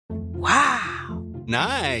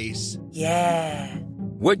Nice. Yeah.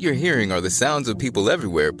 What you're hearing are the sounds of people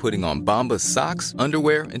everywhere putting on Bombas socks,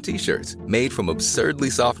 underwear, and T-shirts made from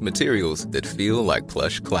absurdly soft materials that feel like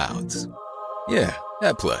plush clouds. Yeah,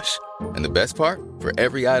 that plush. And the best part? For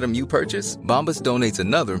every item you purchase, Bombas donates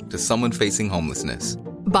another to someone facing homelessness.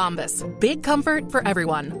 Bombas. Big comfort for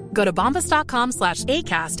everyone. Go to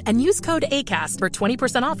bombas.com/ACAST and use code ACAST for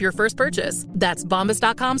 20% off your first purchase. That's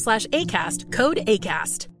bombas.com/ACAST. Code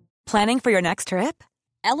ACAST. Planning for your next trip?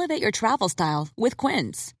 Elevate your travel style with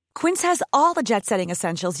Quince. Quince has all the jet-setting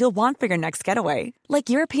essentials you'll want for your next getaway,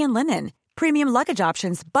 like European linen, premium luggage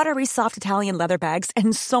options, buttery soft Italian leather bags,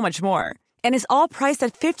 and so much more. And is all priced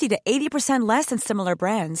at 50 to 80% less than similar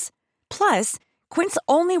brands. Plus, Quince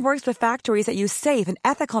only works with factories that use safe and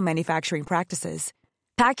ethical manufacturing practices.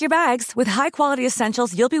 Pack your bags with high-quality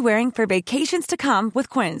essentials you'll be wearing for vacations to come with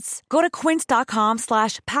Quince. Go to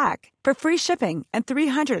quince.com/pack for free shipping and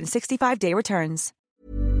 365-day returns.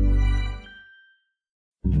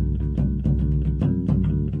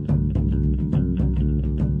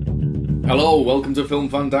 Hello, welcome to Film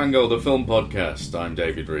Fandango, the film podcast. I'm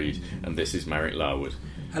David Reed, and this is Merrick Larwood.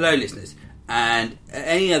 Hello, listeners. And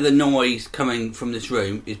any other noise coming from this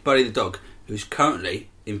room is Buddy the dog, who's currently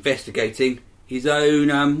investigating his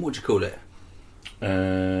own, what do you call it?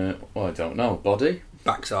 Well, I don't know. Body?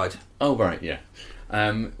 Backside. Oh, right, yeah.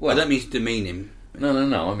 Well, I don't mean to demean him.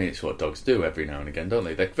 No. I mean, it's what dogs do every now and again, don't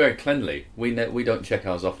they? They're very cleanly. We don't check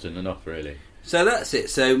ours often enough, really. So that's it.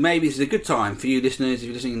 So maybe this is a good time for you listeners, if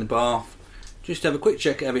you're listening in the bath, just to have a quick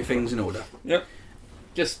check at everything's in order. Yep.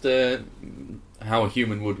 Just how a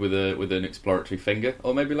human would with an exploratory finger,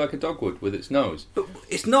 or maybe like a dog would with its nose. But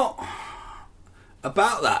it's not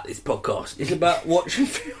about that, this podcast. It's about watching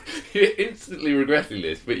films. You're instantly regretting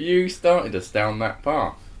this, but you started us down that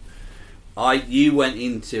path. You went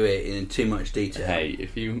into it in too much detail. Hey,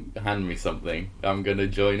 if you hand me something, I'm going to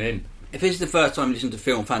join in. If this is the first time you listen to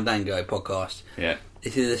Film Fandango podcast, yeah,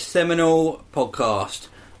 this is a seminal podcast,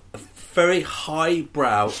 a very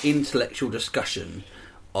highbrow intellectual discussion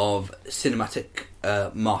of cinematic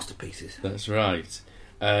masterpieces. That's right.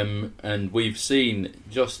 And we've seen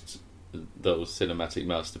just those cinematic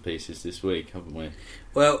masterpieces this week, haven't we?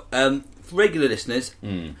 Well, for regular listeners,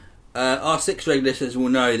 our 6 regular listeners will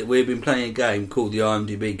know that we've been playing a game called the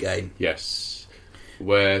IMDb game. Yes.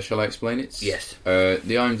 Where, shall I explain it? Yes. The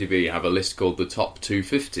IMDb have a list called the Top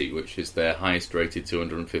 250, which is their highest rated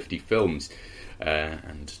 250 films.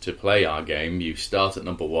 And to play our game, you start at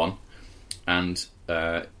number 1, and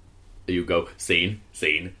you go scene,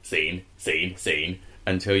 scene, scene, scene, scene,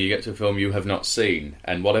 until you get to a film you have not seen.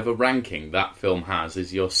 And whatever ranking that film has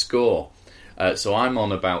is your score. So I'm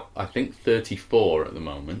on about, I think, 34 at the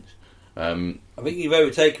moment. I think you've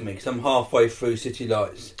overtaken me because I'm halfway through City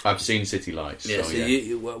Lights. I've seen City Lights. Yeah, so yeah.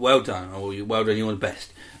 You, well done. Well done, you're the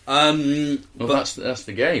best. Well, that's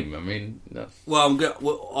the game. I mean, that's...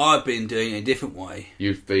 I've been doing it a different way.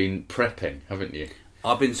 You've been prepping, haven't you?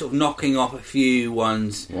 I've been sort of knocking off a few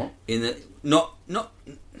ones. What? In the not.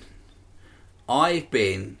 I've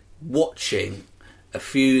been watching a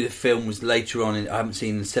few of the films later on. I haven't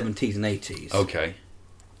seen in the 70s and 80s. Okay.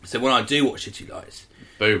 So when I do watch City Lights,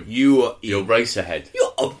 boom, you'll race ahead.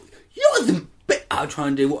 You're some big. I'll try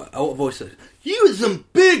and do what voice is. You are some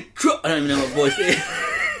big trouble. I don't even know what voice it is.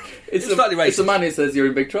 It's slightly racist. It's a man who says you're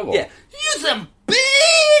in big trouble. Yeah, you're some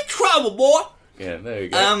big trouble, boy. Yeah, there you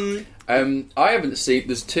go. I haven't seen.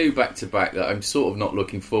 There's 2 back to back that I'm sort of not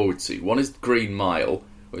looking forward to. One is Green Mile,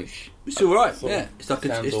 which it's all right. Yeah, it's like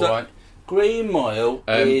right. Green Mile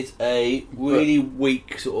is a really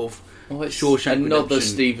weak sort of. Well, it's Shawshank another Redemption.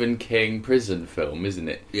 Stephen King prison film, isn't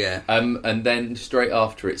it? Yeah. And then straight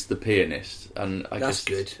after it's The Pianist, and that's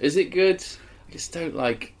good. Is it good? I just don't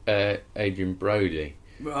like Adrian Brody.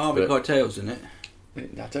 Harvey Keitel's in it.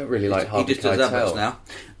 I don't really like Harvey Keitel. He just does adverts now.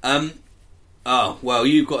 Oh well,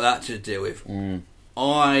 you've got that to deal with.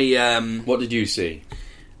 What did you see?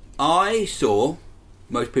 I saw.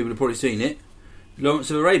 Most people have probably seen it.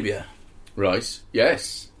 Lawrence of Arabia. Right.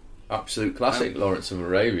 Yes. Absolute classic. Lawrence of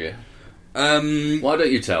Arabia. Why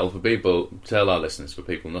don't you tell our listeners, for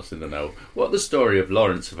people not in the know, what the story of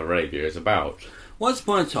Lawrence of Arabia is about? Once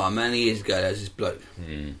upon a time, many years ago, there was this bloke.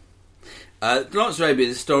 Lawrence of Arabia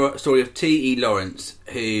is the story of T.E. Lawrence,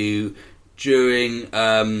 who, during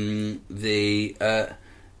the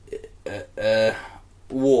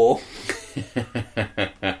war,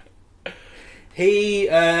 he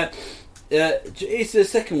it's the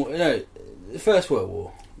second war, no, the First World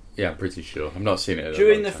War. Yeah, I'm pretty sure. I've not seen it.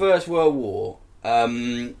 During the First World War,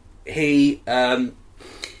 he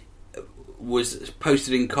was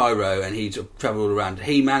posted in Cairo, and he sort of travelled around.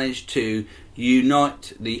 He managed to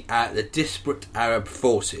unite the disparate Arab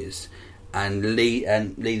forces and lead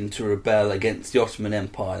them to rebel against the Ottoman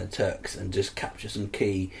Empire and the Turks, and just capture some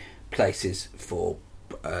key places for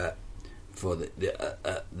the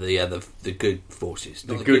good forces,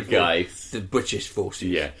 the good guys, the British forces.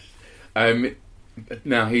 Yeah.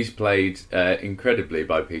 Now he's played incredibly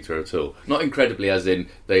by Peter O'Toole. Not incredibly, as in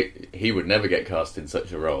he would never get cast in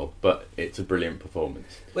such a role, but it's a brilliant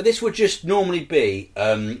performance. But this would just normally be.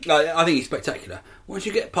 I think he's spectacular. Once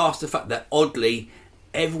you get past the fact that oddly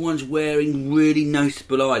everyone's wearing really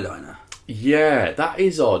noticeable eyeliner. Yeah, that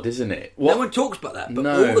is odd, isn't it? No one talks about that, but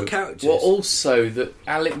all the characters. Well, also that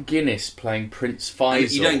Alec Guinness playing Prince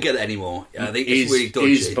Faisal. You don't get that anymore. I think it's really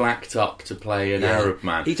dodgy. Is blacked up to play an Arab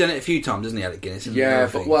man. He's done it a few times, hasn't he, Alec Guinness? Yeah,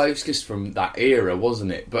 but it was just from that era,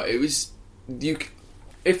 wasn't it? But it was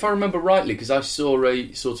if I remember rightly, because I saw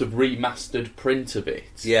a sort of remastered print of it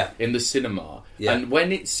in the cinema, and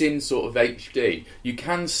when it's in sort of HD, you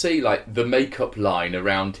can see like the makeup line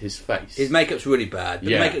around his face. His makeup's really bad.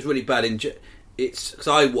 The makeup's really bad it's because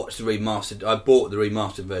I watched the remastered. I bought the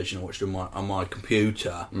remastered version. I watched it on my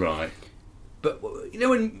computer. Right. But you know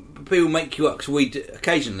when people make you up, because we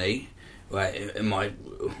occasionally, in my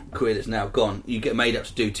career that's now gone, you get made up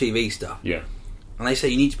to do TV stuff. Yeah. And they say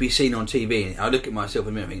you need to be seen on TV, and I look at myself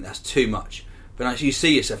and I think that's too much. But as you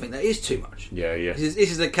see yourself, I think that is too much. Yeah. This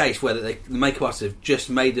is the case where the makeup artists have just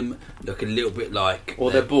made them look a little bit like...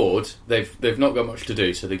 Or they're bored. They've not got much to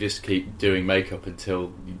do, so they just keep doing makeup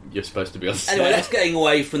until you're supposed to be on set. Anyway, that's getting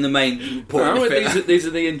away from the main point. These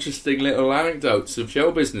are the interesting little anecdotes of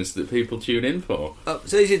show business that people tune in for.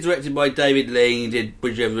 So this is directed by David Lean. He did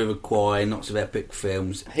Bridge Over the River Kwai and lots of epic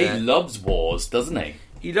films. He loves wars, doesn't he?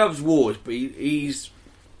 He loves wars, but he's...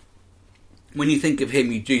 When you think of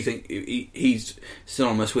him, you do think he's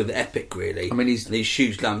synonymous with epic, really. I mean, he's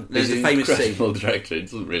huge lamb. There's a famous scene. incredible director. It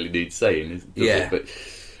doesn't really need saying, does it? But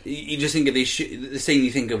you just think of the scene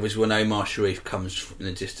you think of is when Omar Sharif comes in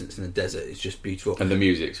the distance in the desert. It's just beautiful, and the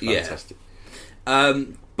music's fantastic.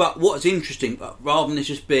 But what's interesting, rather than it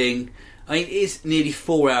just being, it is nearly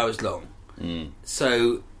 4 hours long.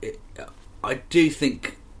 So I do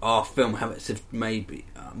think our film habits have maybe.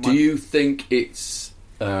 Do you think it's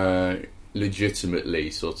legitimately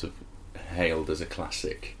sort of hailed as a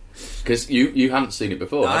classic? Because you hadn't seen it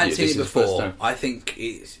before. I hadn't seen it before. I think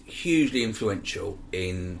it's hugely influential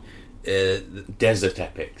in desert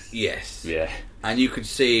epics. Yes. Yeah. And you could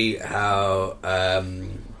see how.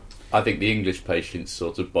 I think the English Patients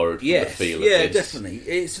sort of borrowed from the feel of this. Yeah, definitely.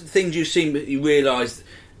 It's things you've seen, but you realise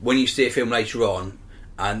when you see a film later on,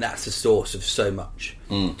 and that's the source of so much.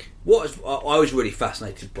 What I was really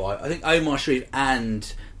fascinated by, I think Omar Sharif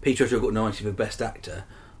and Peter O'Toole got nominated for Best Actor.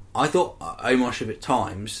 I thought Omar Sharif at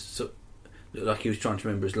times looked like he was trying to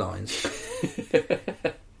remember his lines.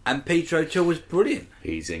 And Peter O'Toole was brilliant.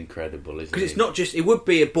 He's incredible, isn't he? Because it's not just... It would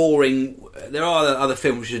be a boring... There are other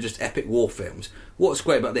films which are just epic war films. What's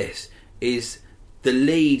great about this is the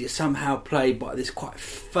lead is somehow played by this quite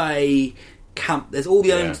fey camp. There's all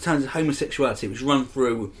the undertones of homosexuality which run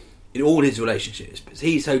through in all his relationships. But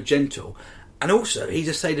he's so gentle. And also, he's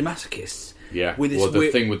a sadomasochist. Yeah, the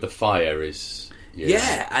thing with the fire is...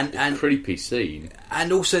 Yeah, and creepy scene.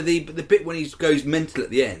 And also the bit when he goes mental at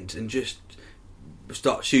the end and just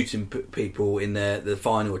starts shooting people in the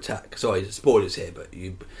final attack. Sorry, spoilers here, but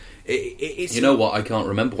it's... You know what? I can't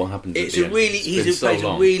remember what happens at the end. He's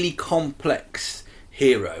a really complex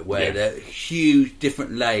hero where there are huge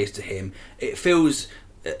different layers to him. It feels...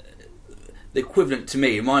 the equivalent to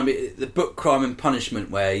me, remind me, the book Crime and Punishment,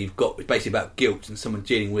 where you've got it's basically about guilt and someone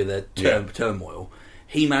dealing with a turmoil.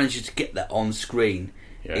 He manages to get that on screen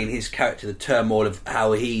in his character, the turmoil of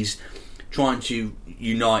how he's trying to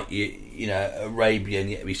unite, Arabia, and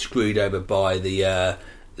yet be screwed over by the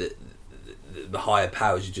higher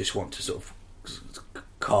powers who just want to sort of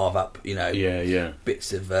carve up,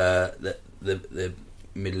 bits of the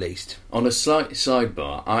Middle East. On a slight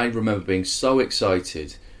sidebar, I remember being so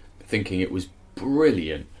excited, thinking it was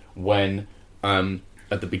brilliant when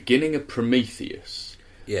at the beginning of Prometheus,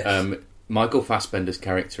 Michael Fassbender's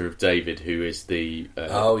character of David, who is the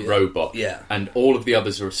robot, and all of the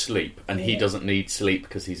others are asleep, and he doesn't need sleep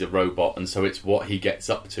because he's a robot, and so it's what he gets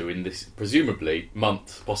up to in this, presumably,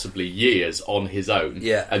 months, possibly years on his own,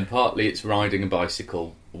 and partly it's riding a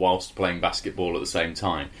bicycle whilst playing basketball at the same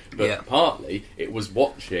time, but partly it was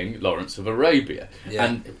watching Lawrence of Arabia,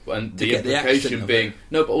 and the implication being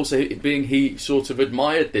but also it being he sort of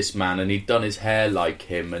admired this man and he'd done his hair like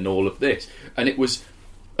him and all of this, and it was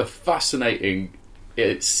a fascinating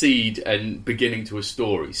seed and beginning to a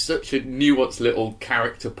story. Such a nuanced little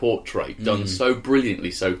character portrait done so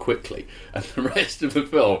brilliantly, so quickly, and the rest of the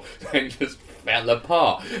film then just fell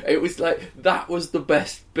apart. It was like that was the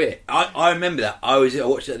best bit. I remember that. I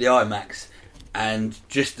watched it at the IMAX, and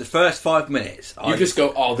just the first 5 minutes, You just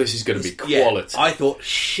go, oh, this is going to be quality. I thought,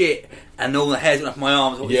 shit, and all the hairs went off my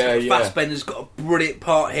arms. I thought, Fassbender's got a brilliant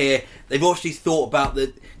part here. They've obviously thought about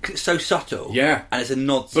because it's so subtle. Yeah. And it's a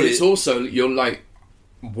nod to... But it's also, you're like,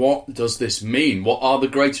 what does this mean? What are the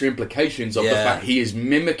greater implications of the fact he is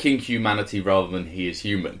mimicking humanity rather than he is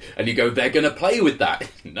human? And you go, they're going to play with that.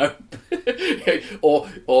 Nope.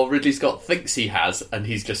 or Ridley Scott thinks he has, and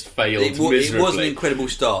he's just failed miserably. It was an incredible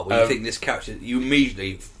start when you think this character, you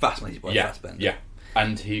immediately fascinated by Fassbender. Yeah.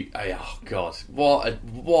 And oh God,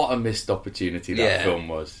 what a missed opportunity that film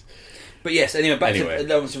was. But yes, anyway, back to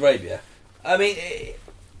Lawrence of Arabia. I mean,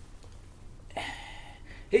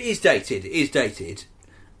 it is dated. It is dated.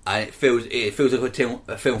 And it feels like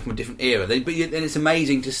a film from a different era. But then it's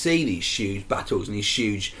amazing to see these huge battles and these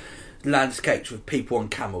huge landscapes with people on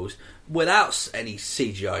camels without any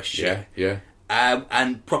CGI shit. Yeah.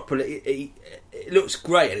 And properly, it looks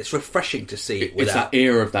great, and it's refreshing to see it without. It's an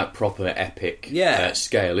era of that proper epic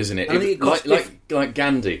scale, isn't it? I mean, like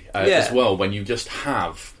Gandhi as well, when you just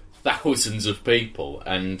have thousands of people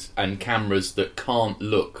and cameras that can't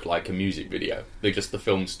look like a music video. They're just the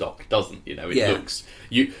film stock doesn't, It looks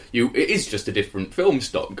it is just a different film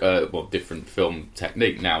stock, different film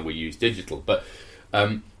technique. Now we use digital, but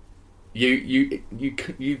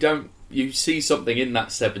you don't. You see something in that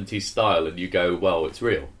 70s style and you go, well, it's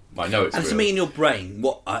real. I know it's real. And to me, in your brain,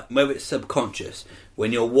 whether it's subconscious,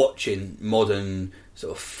 when you're watching modern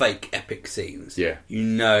sort of fake epic scenes, you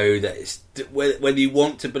know that it's whether you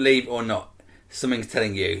want to believe or not, something's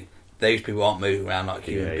telling you those people aren't moving around like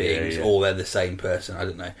human beings, or they're the same person. I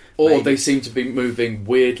don't know. Or they seem to be moving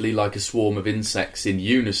weirdly like a swarm of insects in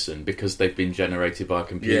unison because they've been generated by a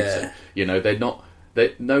computer. They're not.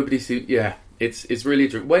 Nobody seems. Yeah. It's really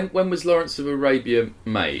true. When was Lawrence of Arabia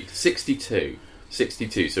made? 62. So it's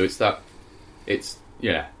it's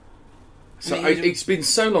been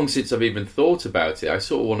so long since I've even thought about it. I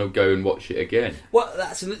sort of want to go and watch it again. Well,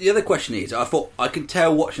 that's the other question is, I thought I can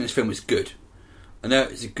tell watching this film is good. I know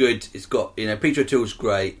it's good. It's got Peter O'Toole's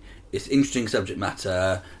great. It's interesting subject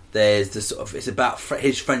matter. There's the sort of it's about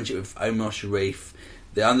his friendship with Omar Sharif.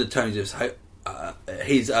 The undertones of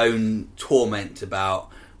his own torment about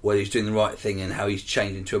whether he's doing the right thing and how he's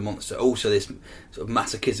changed into a monster. Also, this sort of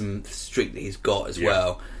masochism streak that he's got as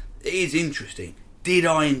well. It is interesting. Did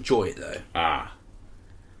I enjoy it, though? I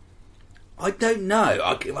don't know.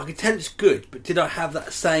 I can tell it's good, but did I have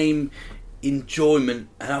that same enjoyment?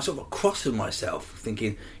 And I was sort of cross with myself,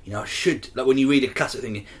 thinking, I should... Like when you read a classic,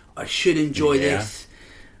 thinking, I should enjoy this,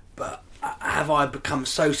 but have I become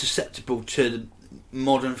so susceptible to the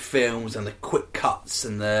modern films and the quick cuts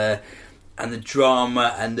and the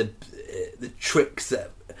drama and the tricks that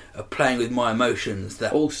are playing with my emotions.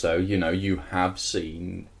 That also, you have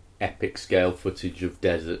seen epic scale footage of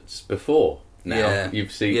deserts before. Now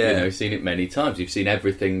you've seen, seen it many times. You've seen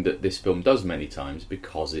everything that this film does many times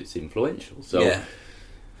because it's influential. So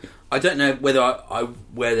I don't know whether I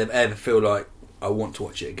ever feel like I want to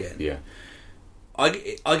watch it again. Yeah, I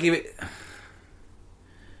give it.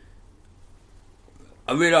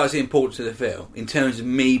 I realise the importance of the film. In terms of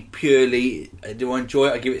me purely, do I enjoy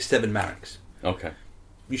it? I give it 7 Mareks. Okay.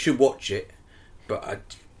 You should watch it,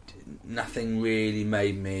 but nothing really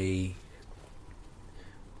made me...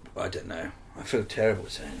 I don't know. I feel terrible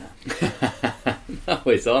saying that. No,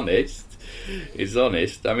 it's honest. It's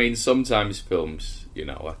honest. I mean, sometimes films,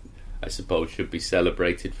 I suppose should be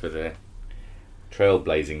celebrated for their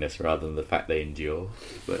trailblazingness rather than the fact they endure.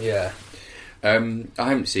 But I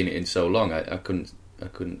haven't seen it in so long. I couldn't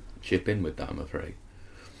chip in with that, I'm afraid.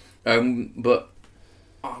 But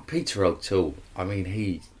Peter O'Toole, I mean,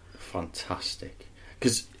 he's fantastic.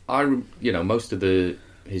 Because most of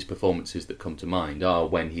his performances that come to mind are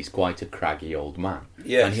when he's quite a craggy old man.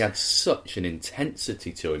 Yes. And he had such an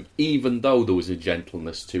intensity to him, even though there was a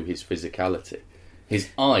gentleness to his physicality. His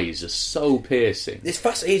eyes are so piercing. He's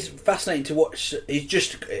fascinating to watch. He's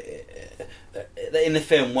just... in the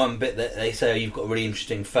film, one bit that they say, you've got a really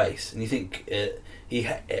interesting face. And you think...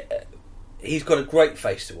 he's got a great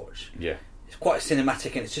face to watch. Yeah, it's quite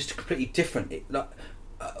cinematic, and it's just completely different.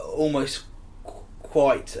 Almost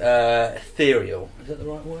quite ethereal. Is that the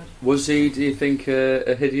right word? Was he? Do you think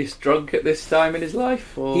a hideous drunk at this time in his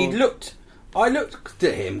life? Or? I looked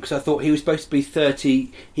at him because I thought he was supposed to be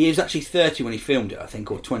 30. He was actually 30 when he filmed it, I think,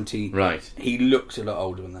 or 20. Right. He looks a lot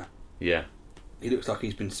older than that. Yeah. He looks like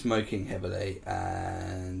he's been smoking heavily,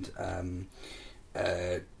 and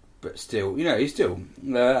but still, he's still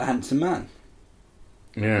a handsome man.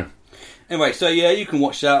 Yeah. Anyway, so yeah, you can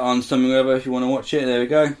watch that on something or other if you want to watch it. There we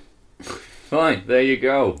go. Fine, there you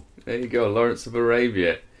go. Lawrence of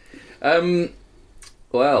Arabia.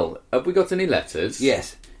 Well, have we got any letters?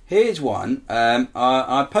 Yes. Here's one.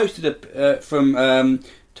 I posted from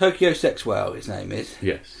Tokyo Sex Whale, his name is.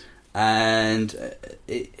 Yes. And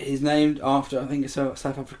he's named after, I think it's a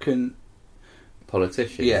South African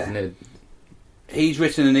politician, isn't it? He's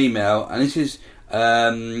written an email, and this is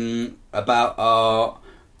about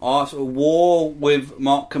our sort of war with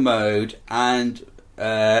Mark Kermode and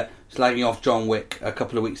slagging off John Wick a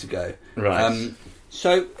couple of weeks ago. Right.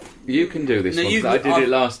 So you can do this one, because I did it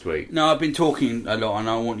last week. No, I've been talking a lot, and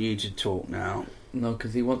I want you to talk now. No,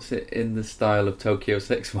 because he wants it in the style of Tokyo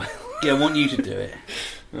Sex Whale. Yeah, I want you to do it.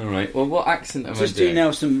 All right. Well, what accent am I doing? Just do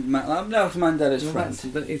Nelson Mandela's friend.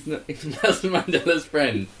 He's Nelson Mandela's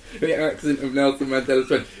friend. The accent of Nelson Mandela's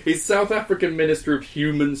friend. He's South African Minister of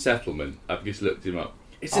Human Settlement. I've just looked him up.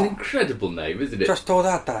 It's an incredible name, isn't it? Just all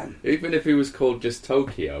that then. Even if he was called just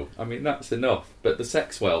Tokyo, I mean, that's enough. But the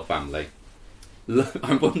Sex Whale family,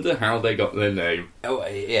 I wonder how they got their name. Oh,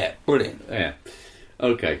 yeah, brilliant. Yeah.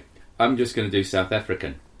 Okay, I'm just going to do South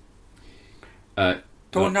African.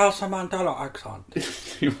 Do Nelson Mandela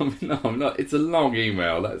accent. No, I'm not. It's a long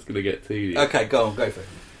email. That's going to get tedious. Okay, go for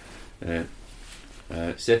it.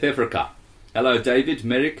 South Africa. Hello, David,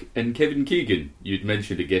 Merrick, and Kevin Keegan. You'd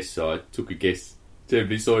mentioned a guest, so I took a guess.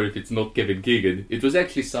 Terribly sorry if it's not Kevin Keegan. It was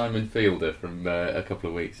actually Simon Fielder from a couple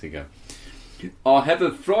of weeks ago. I have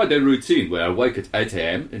a Friday routine where I wake at 8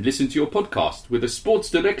 a.m. and listen to your podcast with a Sports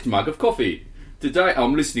Direct mug of coffee. Today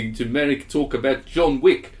I'm listening to Merrick talk about John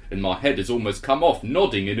Wick, and my head has almost come off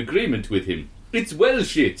nodding in agreement with him. It's well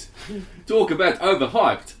shit. Talk about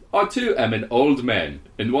overhyped. I too am an old man,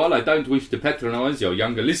 and while I don't wish to patronise your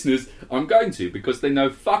younger listeners, I'm going to because they know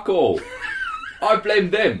fuck all. I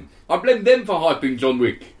blame them. I blame them for hyping John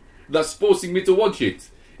Wick, thus forcing me to watch it.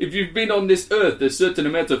 If you've been on this earth a certain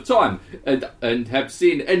amount of time and have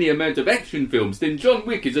seen any amount of action films, then John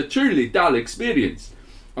Wick is a truly dull experience.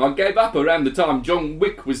 I gave up around the time John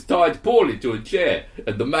Wick was tied poorly to a chair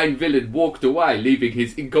and the main villain walked away, leaving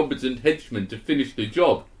his incompetent henchman to finish the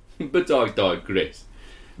job. But I digress.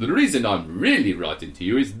 The reason I'm really writing to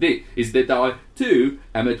you is that I, too,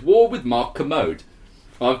 am at war with Mark Kermode.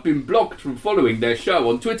 I've been blocked from following their show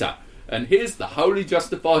on Twitter, and here's the wholly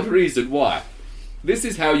justified reason why. This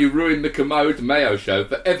is how you ruin the Kermode Mayo show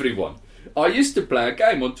for everyone. I used to play a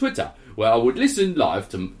game on Twitter where I would listen live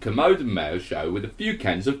to Kermode and Mayo show with a few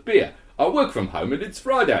cans of beer. I work from home and it's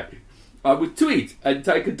Friday. I would tweet and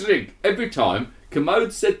take a drink every time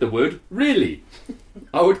Kermode said the word really.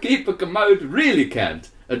 I would keep a Kermode really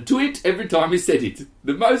count and tweet every time he said it.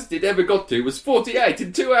 The most it ever got to was 48 in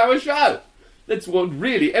a 2-hour show. That's one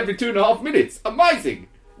really every 2.5 minutes. Amazing!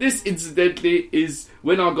 This, incidentally, is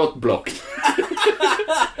when I got blocked.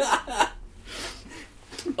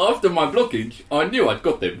 After my blockage, I knew I'd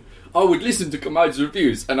got them. I would listen to Kermode's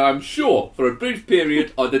reviews, and I'm sure, for a brief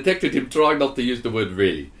period, I detected him trying not to use the word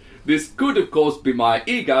really. This could, of course, be my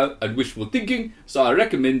ego and wishful thinking, so I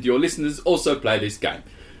recommend your listeners also play this game.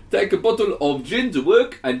 Take a bottle of gin to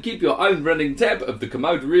work and keep your own running tab of the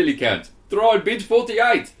Kermode really count. Throw in bid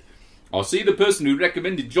 48. I see the person who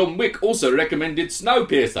recommended John Wick also recommended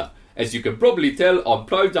Snowpiercer. As you can probably tell, I'm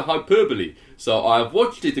prone to hyperbole, so I have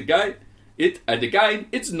watched it again.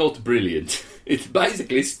 It's not brilliant. It's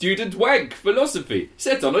basically student wank philosophy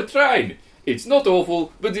set on a train. It's not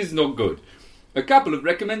awful, but it's not good. A couple of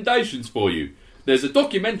recommendations for you. There's a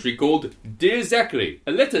documentary called Dear Zachary,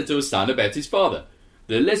 a letter to a son about his father.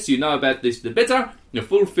 The less you know about this, the better. The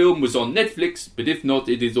full film was on Netflix, but if not,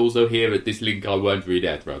 it is also here at this link I won't read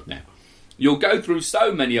out right now. You'll go through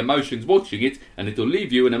so many emotions watching it, and it'll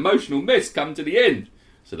leave you an emotional mess come to the end.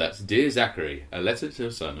 So that's Dear Zachary, a letter to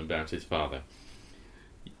a son about his father.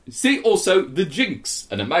 See also The Jinx,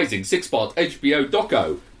 an amazing 6-part HBO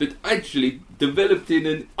doco that actually developed in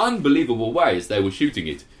an unbelievable way as they were shooting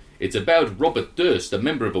it. It's about Robert Durst, a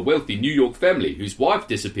member of a wealthy New York family whose wife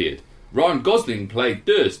disappeared. Ryan Gosling played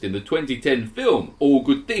Durst in the 2010 film All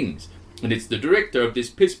Good Things, and it's the director of this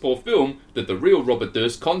piss-poor film that the real Robert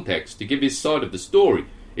Durst contacts to give his side of the story.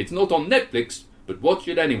 It's not on Netflix, but watch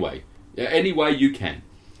it anyway. Any way you can.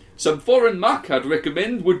 Some foreign muck I'd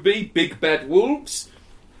recommend would be Big Bad Wolves,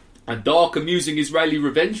 a dark, amusing Israeli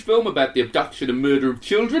revenge film about the abduction and murder of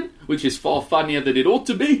children, which is far funnier than it ought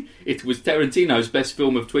to be. It was Tarantino's best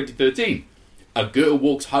film of 2013. A Girl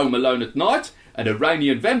Walks Home Alone at Night, an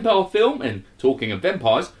Iranian vampire film, and talking of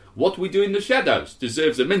vampires, What We Do in the Shadows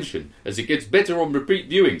deserves a mention, as it gets better on repeat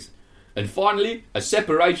viewings. And finally, A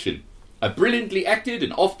Separation, A brilliantly acted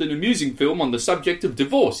and often amusing film on the subject of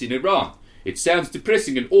divorce in Iran. It sounds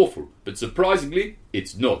depressing and awful, but surprisingly,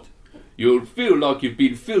 it's not. You'll feel like you've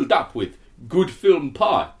been filled up with good film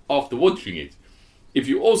pie after watching it. If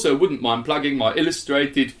you also wouldn't mind plugging my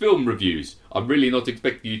illustrated film reviews, I'm really not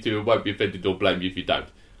expecting you to and won't be offended or blame you if you don't.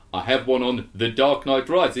 I have one on The Dark Knight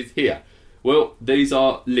Rises here. Well, these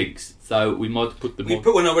are links, so we might put them on. We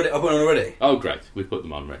put one already. I put one already. Oh, great. We've put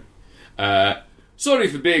them on already. Sorry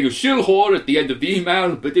for being a shill whore at the end of the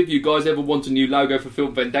email, but if you guys ever want a new logo for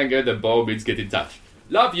Film Fandango, then by all means get in touch.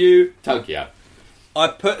 Love you, Tokyo. I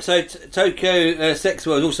put Tokyo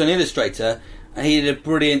Sexwell is also an illustrator, and he did a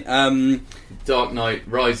brilliant Dark Knight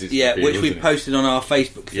Rises. yeah, which we posted on our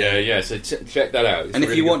Facebook thing. Yeah. So check that out. It's And a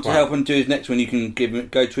if really you good want to plan. help him do his next one, you can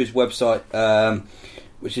go to his website,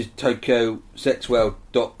 which is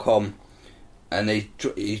tokyosexwell.com, and he's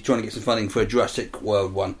trying to get some funding for a Jurassic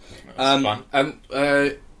World one. That's fun.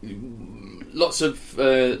 Lots of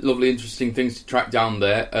lovely, interesting things to track down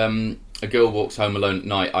there. A Girl Walks Home Alone at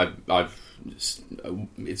Night.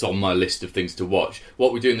 It's on my list of things to watch.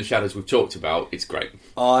 What We Do in the Shadows we've talked about. It's great.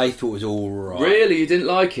 I thought it was all right. Really, you didn't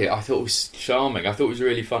like it? I thought it was charming. I thought it was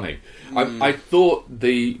really funny. I thought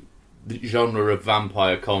the genre of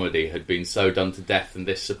vampire comedy had been so done to death, and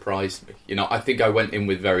this surprised me. You know, I think I went in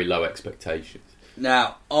with very low expectations.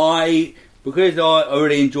 Now, because I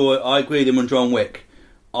really I agree with him on John Wick,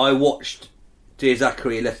 I watched Dear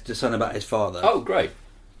Zachary, a letter to son about his father. Oh, great.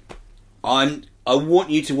 I want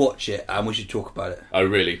you to watch it, and we should talk about it. Oh,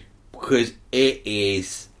 really? Because it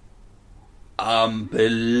is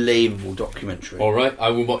unbelievable documentary. All right, I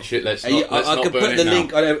will watch it. Let's not I can burn put it the now.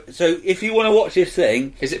 link. So if you want to watch this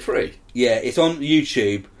thing, Is it free? yeah, it's on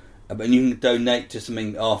YouTube, and you can donate to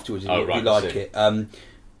something afterwards if Oh, you right, like I see. it.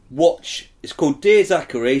 Watch. It's called Dear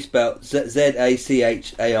Zachary, spelled Zachary.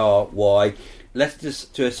 Letter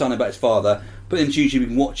to a son about his father. Put it into YouTube. You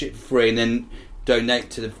can watch it for free, and then donate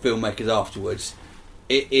to the filmmakers afterwards.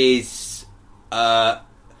 It is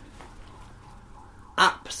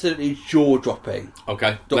absolutely jaw-dropping.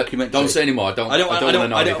 Okay. Documentary. Don't say any more. I don't want to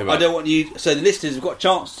know anything about I don't want you. So the listeners have got a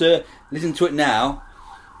chance to listen to it now,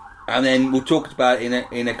 and then we'll talk about it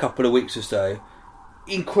in a couple of weeks or so.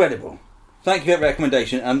 Incredible. Thank you for that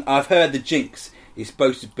recommendation. I've heard the Jinx is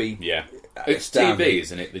supposed to be It's astounding. TV,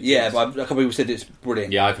 isn't it? The Yeah, Jinx? but a couple of people said it's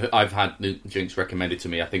brilliant. Yeah, I've had the Jinx recommended to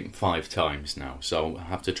me, I think, 5 times now, so I'll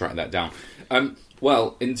have to track that down.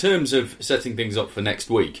 Well, in terms of setting things up for next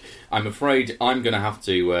week, I'm afraid I'm going to have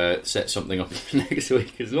to set something up for next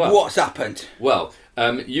week as well. What's happened? Well,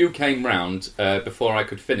 you came round before I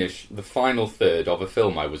could finish the final third of a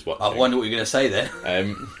film I was watching. I wonder what you're going to say there.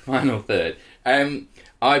 Final third.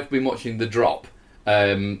 I've been watching The Drop,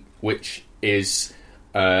 which is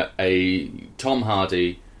a Tom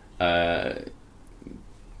Hardy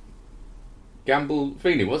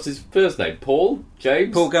Gandolfini. What's his first name? Paul?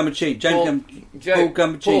 James? Paul Gambaccini. Paul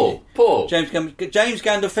Gambaccini. Paul. James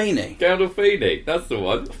Gandolfini. Gandolfini. That's the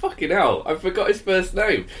one. Fucking hell. I forgot his first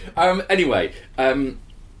name. Anyway,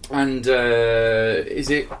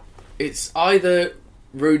 it's either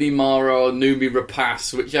Rooney Mara or Noomi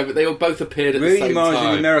Rapace, whichever. They all both appeared at the Rooney same Mara's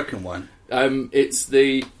time. the American one. It's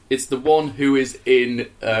the one who is in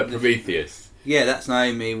Prometheus. Yeah, that's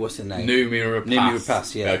Naomi. What's her name? Noomi Rapace. Noomi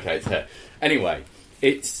Rapace, yeah. Okay, it's her. Anyway,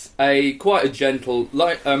 it's quite a gentle,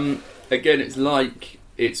 again, it's like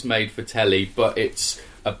it's made for telly, but it's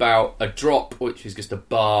about a drop, which is just a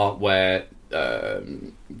bar where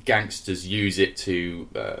gangsters use it to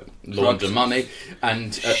launder money,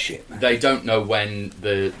 and they don't know when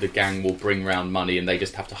the gang will bring round money, and they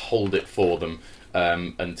just have to hold it for them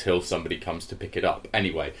until somebody comes to pick it up.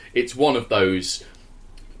 Anyway, it's one of those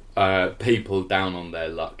people down on their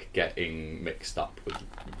luck getting mixed up with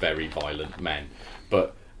very violent men.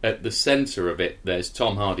 But at the centre of it, there's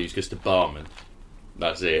Tom Hardy, who's just a barman.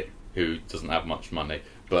 That's it, who doesn't have much money.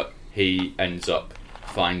 But he ends up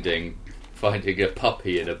finding a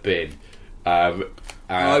puppy in a bin. I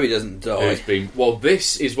hope he doesn't die. Well,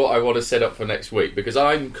 this is what I want to set up for next week, because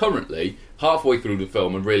I'm currently halfway through the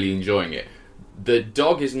film and really enjoying it. The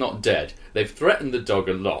dog is not dead. They've threatened the dog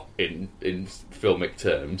a lot in filmic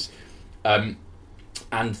terms. And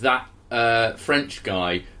that French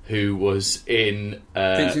guy who was in...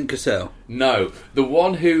 Vincent Cassel. No, the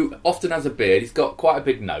one who often has a beard. He's got quite a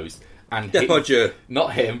big nose. And Depardieu.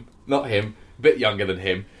 Not him. A bit younger than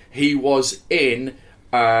him. He was in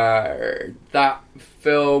that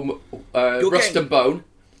film Rust and Bone.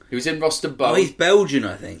 He was in Rust and Bone. Oh, he's Belgian,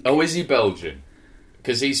 I think. Oh, is he Belgian?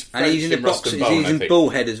 Because he's French and he's in the Rust box. and Bone, He's in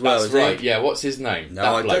Bullhead as well. That's is right. He? Yeah. What's his name?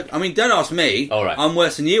 No, don't ask me. All right. I'm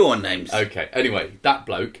worse than you on names. Okay. Anyway, that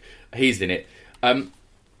bloke, he's in it.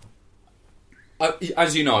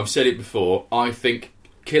 As you know, I've said it before, I think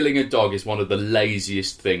killing a dog is one of the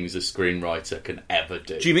laziest things a screenwriter can ever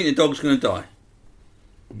do. Do you think the dog's going to die?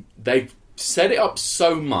 They've set it up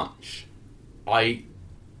so much. I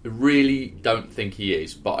really don't think he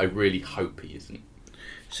is, but I really hope he isn't.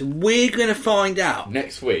 So we're going to find out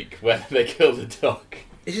next week whether they kill the dog.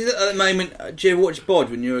 This is at the moment. Do you ever watch Bod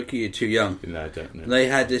when you were a kid? You're too young. No, I don't know. They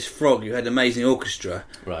had this frog who had amazing orchestra.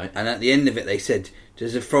 Right. And at the end of it, they said,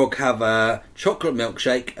 does the frog have a chocolate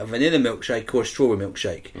milkshake, a vanilla milkshake, or a strawberry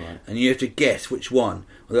milkshake? Right. And you have to guess which one.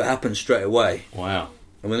 Well, that happened straight away. Wow.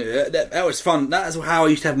 And when that was fun. That's how I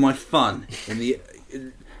used to have my fun in the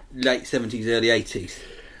late 70s, early 80s.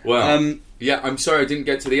 Well, yeah, I'm sorry I didn't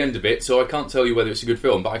get to the end of it, so I can't tell you whether it's a good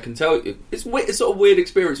film, but I can tell you, it's sort of weird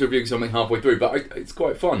experience reviewing something halfway through, but it's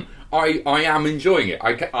quite fun. I am enjoying it.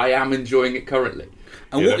 I am enjoying it currently.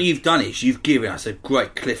 And what you've done is you've given us a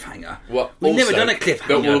great cliffhanger. We've never done a cliffhanger.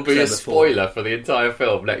 That will be a before. spoiler for the entire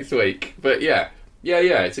film next week. But yeah,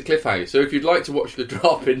 it's a cliffhanger. So if you'd like to watch The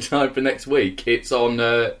Drop in time for next week, it's on.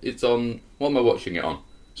 What am I watching it on?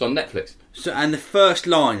 It's on Netflix. So, and the first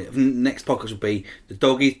line of the next podcast will be, the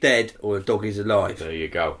dog is dead or the dog is alive. There you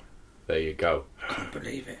go. I can't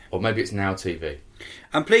believe it. Or maybe it's Now TV.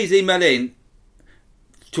 And please email in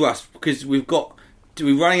to us, because we're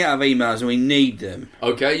running out of emails and we need them.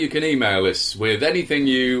 Okay, you can email us with anything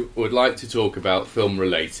you would like to talk about film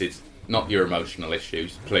related, not your emotional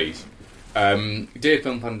issues, please.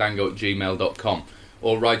 dearfilmfandango@gmail.com,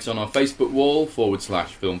 or write on our Facebook wall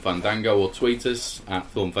 /Film Fandango, or tweet us at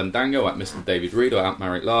Film Fandango, at Mr. David Reed, or at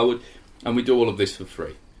Marek Larwood, and we do all of this for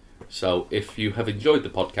free. So if you have enjoyed the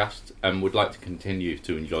podcast and would like to continue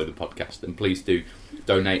to enjoy the podcast, then please do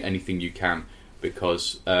donate anything you can,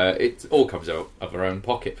 because it all comes out of our own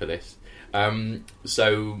pocket for this.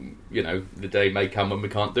 So, the day may come when we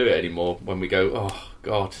can't do it anymore, when we go, oh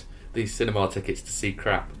God, these cinema tickets to see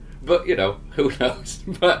crap. But, who knows?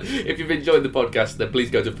 But if you've enjoyed the podcast, then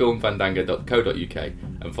please go to filmfandango.co.uk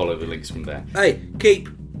and follow the links from there. Hey, keep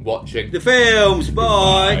watching the films.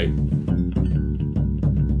 Bye. Bye.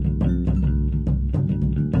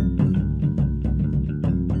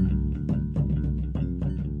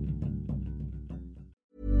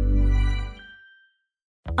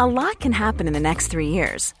 A lot can happen in the next 3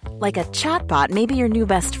 years. Like a chatbot may be your new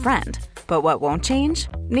best friend. But what won't change?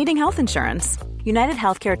 Needing health insurance. United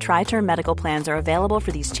Healthcare Tri-Term Medical Plans are available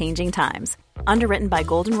for these changing times. Underwritten by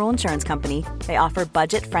Golden Rule Insurance Company, they offer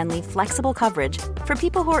budget-friendly, flexible coverage for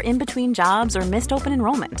people who are in between jobs or missed open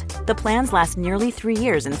enrollment. The plans last nearly 3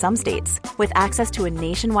 years in some states, with access to a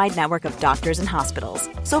nationwide network of doctors and hospitals.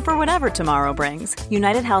 So for whatever tomorrow brings,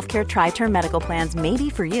 United Healthcare Tri-Term Medical Plans may be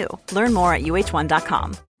for you. Learn more at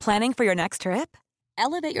uh1.com. Planning for your next trip?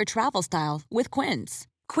 Elevate your travel style with Quince.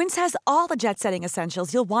 Quince has all the jet-setting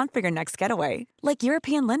essentials you'll want for your next getaway, like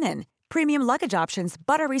European linen, premium luggage options,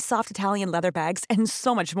 buttery soft Italian leather bags, and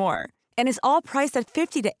so much more. And is all priced at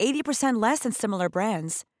 50 to 80% less than similar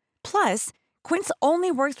brands. Plus, Quince only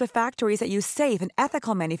works with factories that use safe and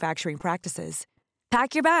ethical manufacturing practices.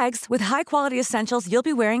 Pack your bags with high-quality essentials you'll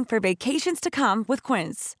be wearing for vacations to come with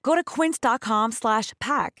Quince. Go to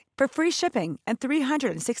quince.com/pack for free shipping and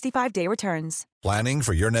 365-day returns. Planning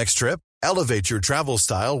for your next trip? Elevate your travel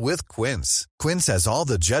style with Quince. Quince has all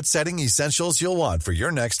the jet-setting essentials you'll want for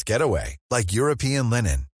your next getaway, like European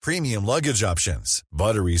linen, premium luggage options,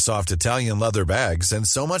 buttery soft Italian leather bags, and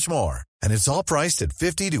so much more. And it's all priced at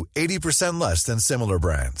 50 to 80% less than similar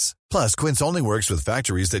brands. Plus, Quince only works with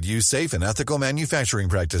factories that use safe and ethical manufacturing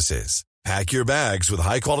practices. Pack your bags with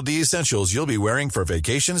high-quality essentials you'll be wearing for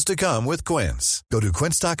vacations to come with Quince. Go to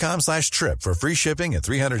quince.com/trip for free shipping and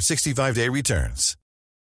 365-day returns.